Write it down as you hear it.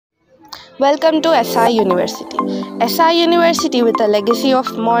Welcome to SI University. SI University, with a legacy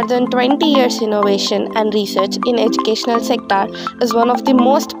of more than 20 years innovation and research in educational sector, is one of the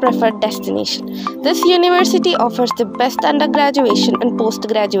most preferred destinations. This university offers the best undergraduation and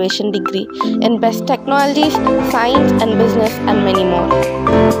post-graduation degree in best technologies, science and business, and many more.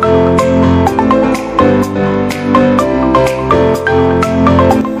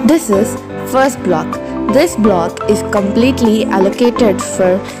 This is first block. This block is completely allocated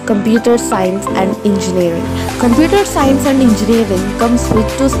for computer science and engineering. Computer science and engineering comes with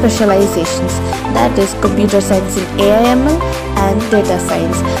two specializations, that is computer science in AI/ML and data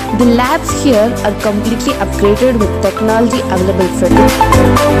science. The labs here are completely upgraded with technology available for it.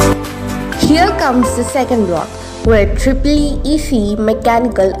 Here comes the second block, where EEE, ECE,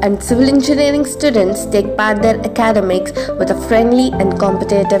 mechanical and civil engineering students take part their academics with a friendly and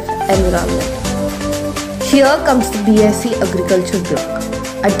competitive environment. Here comes the BSc Agriculture block.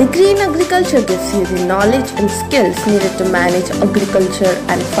 A degree in agriculture gives you the knowledge and skills needed to manage agriculture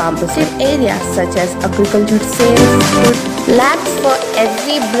and farmers in areas such as agriculture sales, food. Labs for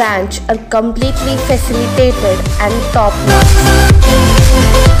every branch are completely facilitated and top-notch.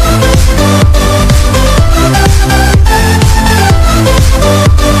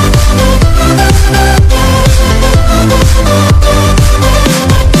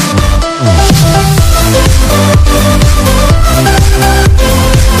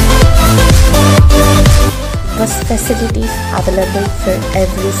 Bus facilities available for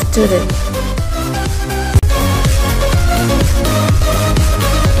every student.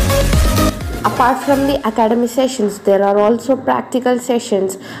 Apart from the academic sessions, there are also practical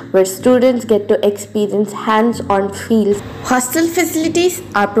sessions where students get to experience hands-on fields. Hostel facilities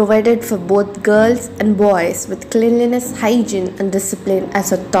are provided for both girls and boys with cleanliness, hygiene and discipline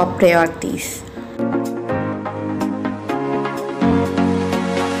as a top priorities.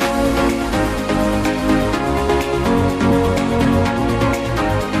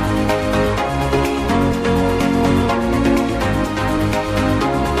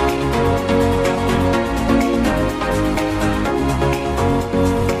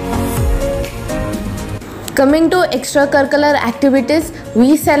 Coming to extracurricular activities,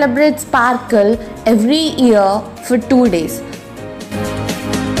 we celebrate Sparkle every year for 2 days.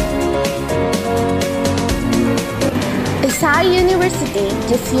 SI University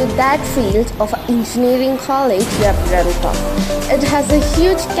gives you that feel of engineering college you have dreamt of. It has a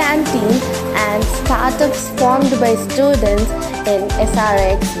huge canteen and startups formed by students in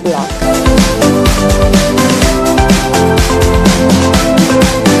SRX block.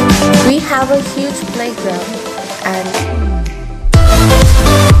 We have a huge playground and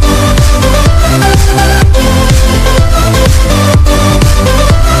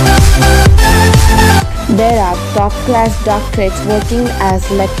there are top-class doctorates working as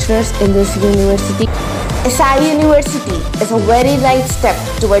lecturers in this university. SI University is a very right step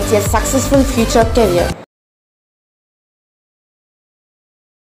towards your successful future career.